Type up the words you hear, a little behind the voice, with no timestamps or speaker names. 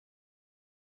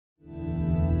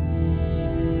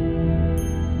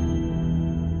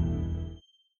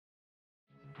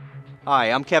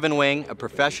Hi, I'm Kevin Wing, a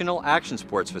professional action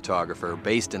sports photographer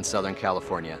based in Southern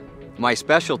California. My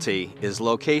specialty is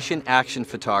location action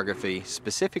photography,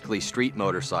 specifically street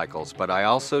motorcycles, but I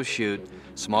also shoot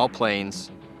small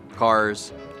planes,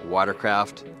 cars,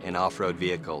 watercraft, and off-road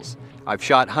vehicles. I've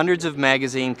shot hundreds of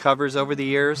magazine covers over the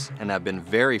years, and I've been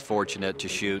very fortunate to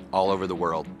shoot all over the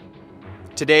world.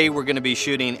 Today we're going to be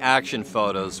shooting action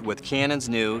photos with Canon's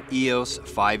new EOS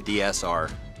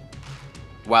 5DS.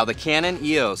 While the Canon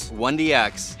EOS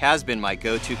 1DX has been my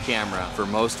go-to camera for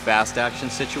most fast action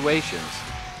situations,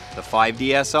 the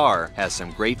 5DS has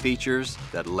some great features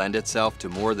that lend itself to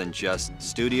more than just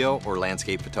studio or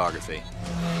landscape photography.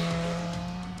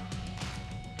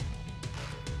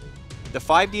 The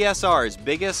 5DS's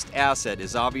biggest asset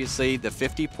is obviously the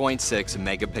 50.6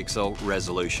 megapixel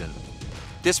resolution.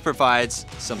 This provides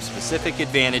some specific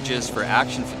advantages for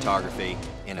action photography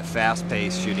in a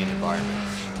fast-paced shooting environment.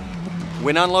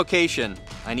 When on location,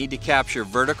 I need to capture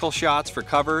vertical shots for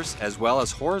covers as well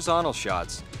as horizontal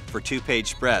shots for two-page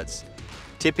spreads.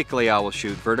 Typically, I will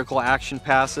shoot vertical action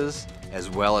passes as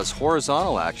well as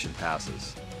horizontal action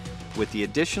passes. With the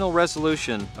additional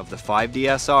resolution of the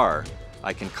 5DS,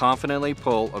 I can confidently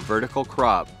pull a vertical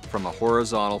crop from a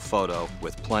horizontal photo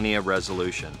with plenty of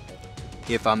resolution.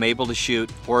 If I'm able to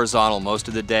shoot horizontal most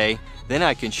of the day, then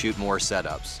I can shoot more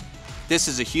setups. This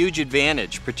is a huge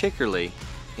advantage, particularly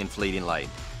in fleeting light.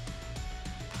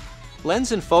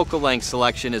 Lens and focal length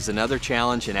selection is another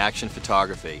challenge in action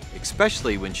photography,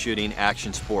 especially when shooting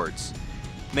action sports.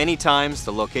 Many times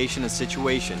the location and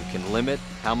situation can limit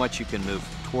how much you can move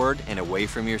toward and away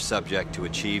from your subject to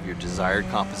achieve your desired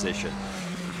composition.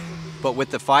 But with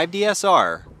the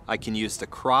 5DS, I can use the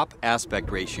crop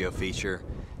aspect ratio feature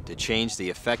to change the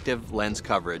effective lens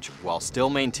coverage while still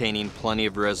maintaining plenty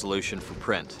of resolution for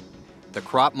print. The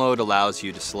crop mode allows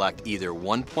you to select either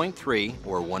 1.3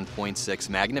 or 1.6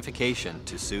 magnification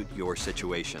to suit your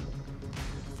situation.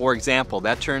 For example,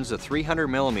 that turns a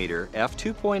 300mm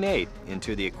f2.8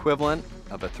 into the equivalent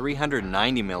of a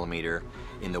 390mm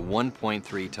in the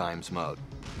 1.3 times mode,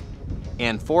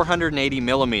 and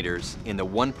 480mm in the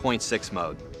 1.6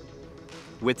 mode.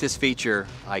 With this feature,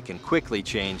 I can quickly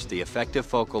change the effective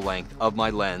focal length of my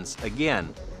lens,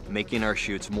 again, making our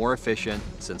shoots more efficient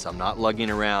since I'm not lugging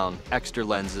around extra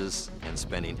lenses and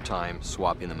spending time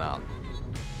swapping them out.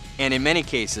 And in many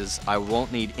cases, I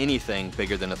won't need anything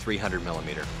bigger than a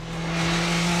 300mm.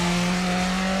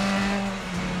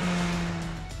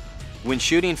 When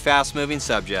shooting fast-moving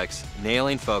subjects,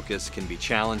 nailing focus can be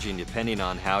challenging depending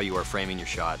on how you are framing your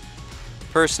shot.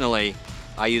 Personally,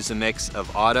 I use a mix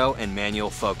of auto and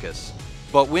manual focus.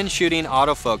 But when shooting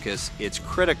autofocus, it's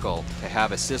critical to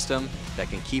have a system that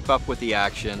can keep up with the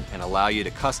action and allow you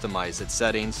to customize its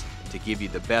settings to give you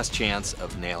the best chance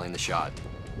of nailing the shot.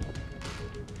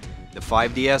 The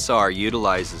 5DS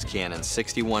utilizes Canon's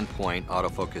 61-point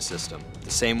autofocus system,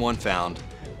 the same one found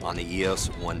on the EOS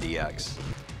 1DX.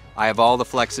 I have all the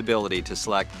flexibility to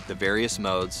select the various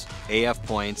modes, AF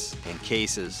points, and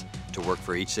cases to work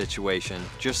for each situation,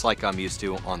 just like I'm used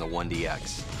to on the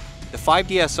 1DX. The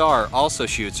 5DS also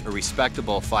shoots a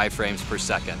respectable 5 frames per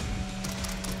second.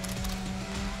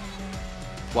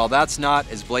 While that's not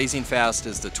as blazing fast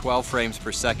as the 12 frames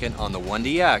per second on the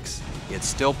 1DX, it's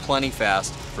still plenty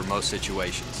fast for most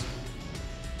situations.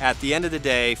 At the end of the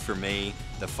day, for me,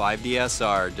 the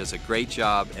 5DS does a great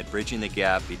job at bridging the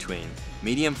gap between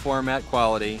medium format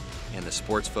quality and the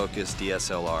sports-focused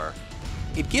DSLR.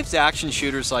 It gives action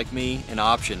shooters like me an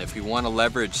option if we want to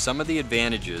leverage some of the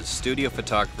advantages studio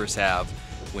photographers have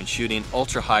when shooting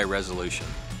ultra-high resolution.